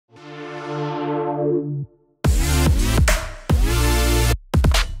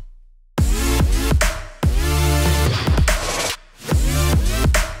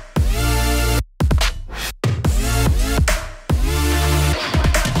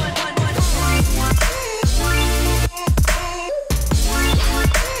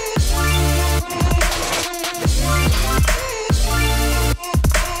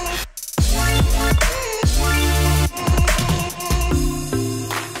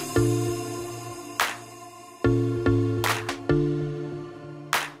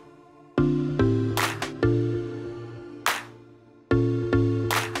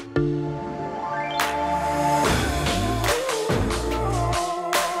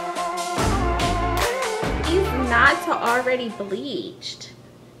Already bleached.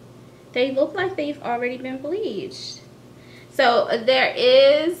 They look like they've already been bleached. So there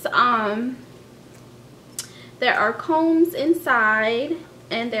are combs inside,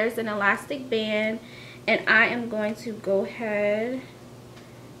 and there's an elastic band, and I am going to go ahead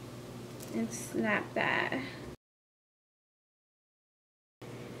and snap that.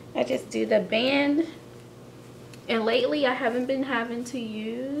 I just do the band, and lately I haven't been having to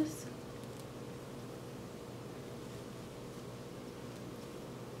use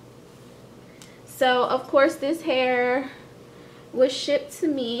So of course this hair was shipped to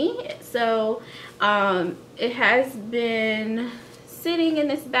me, so it has been sitting in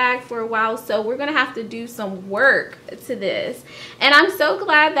this bag for a while, so we're gonna have to do some work to this. And I'm so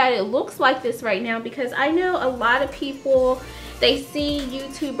glad that it looks like this right now, because I know a lot of people, they see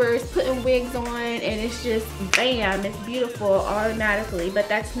YouTubers putting wigs on and it's just bam, it's beautiful automatically, but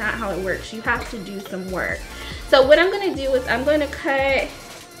that's not how it works. You have to do some work. So what I'm gonna do is I'm gonna cut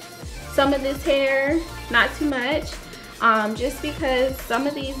some of this hair, not too much, just because some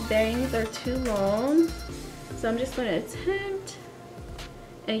of these bangs are too long. So I'm just gonna attempt,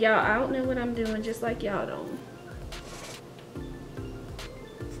 and y'all, I don't know what I'm doing, just like y'all don't.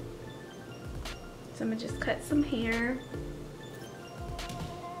 So I'm gonna just cut some hair.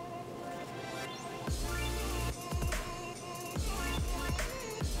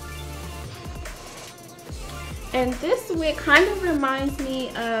 And this wig kind of reminds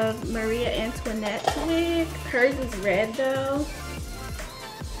me of Maria Antoinette's wig. Hers is red though.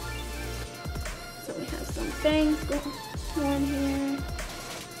 So we have some bangs going on here.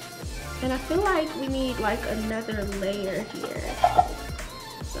 And I feel like we need like another layer here.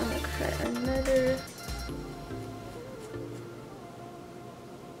 So I'm gonna cut another.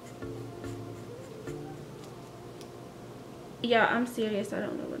 Yeah, I'm serious, I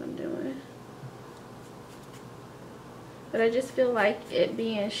don't know what I'm doing. But I just feel like it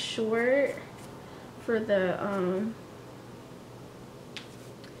being short for the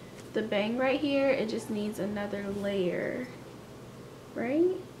bang right here, it just needs another layer,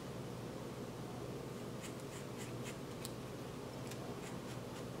 right?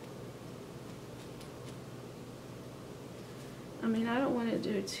 I mean, I don't want to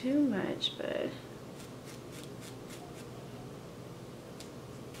do too much, but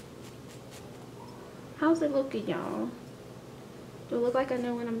how's it looking, y'all? Do it look like I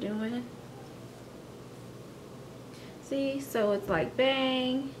know what I'm doing? See, so it's like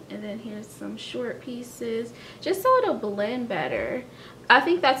bang, and then here's some short pieces, just so it'll blend better. I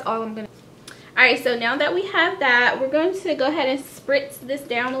think that's all I'm gonna. All right, so now that we have that, we're going to go ahead and spritz this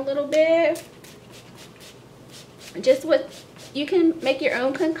down a little bit. Just with, you can make your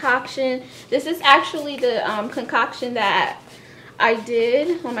own concoction. This is actually the concoction that I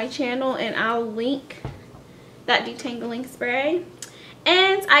did on my channel, and I'll link that detangling spray.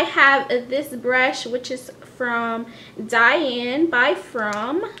 And I have this brush, which is from Diane by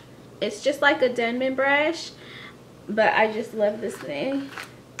From. It's just like a Denman brush, but I just love this thing.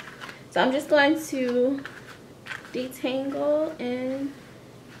 So I'm just going to detangle, and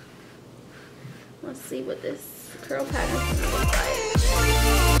let's see what this curl pattern is going to look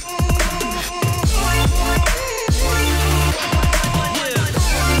like.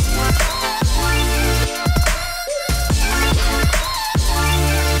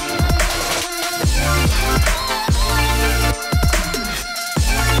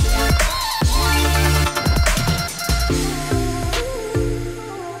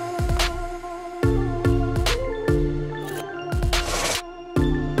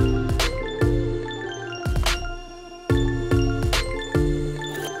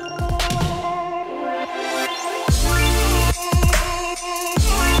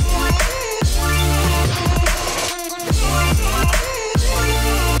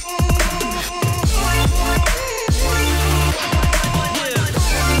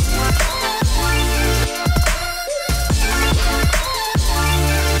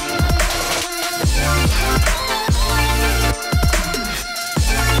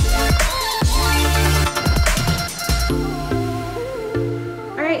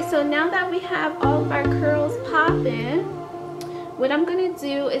 then what I'm gonna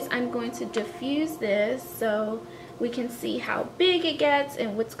do is I'm going to diffuse this so we can see how big it gets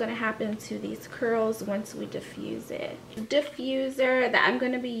and what's gonna happen to these curls once we diffuse it. Diffuser that I'm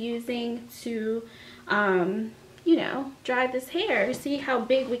gonna be using to you know, dry this hair, see how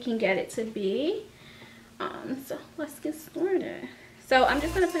big we can get it to be. So let's get started. So I'm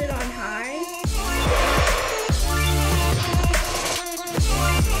just gonna put it on high.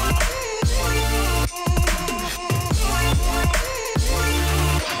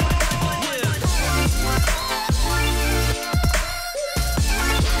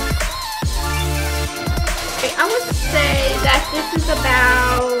 I would say that this is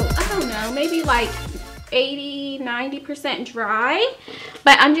about, I don't know, maybe like 80–90% dry,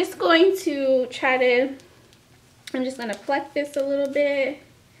 but I'm just going to try to, I'm just going to pluck this a little bit,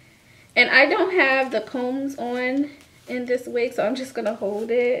 and I don't have the combs on in this wig, so I'm just going to hold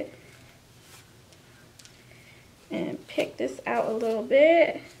it and pick this out a little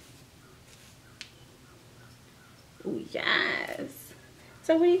bit. Ooh, yes.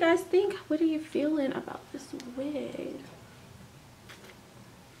 So what do you guys think? What are you feeling about this wig?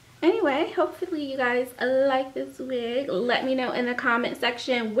 Anyway, hopefully you guys like this wig. Let me know in the comment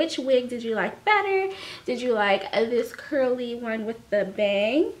section, which wig did you like better? Did you like this curly one with the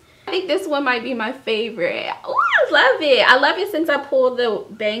bang? I think this one might be my favorite. Oh, I love it. I love it since I pulled the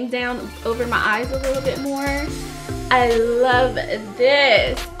bang down over my eyes a little bit more. I love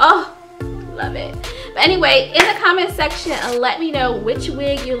this. Oh, love it. But anyway, in the comment section, let me know which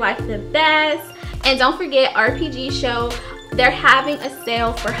wig you like the best. And don't forget, RPGShow, they're having a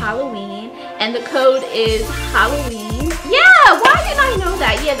sale for Halloween, and the code is Halloween. Yeah, why didn't I know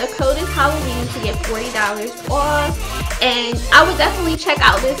that? Yeah, the code is Halloween to get $40 off. And I would definitely check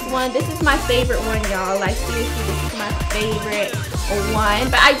out this one. This is my favorite one, y'all. Like, seriously, this is my favorite one.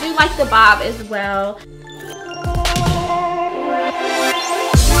 But I do like the bob as well.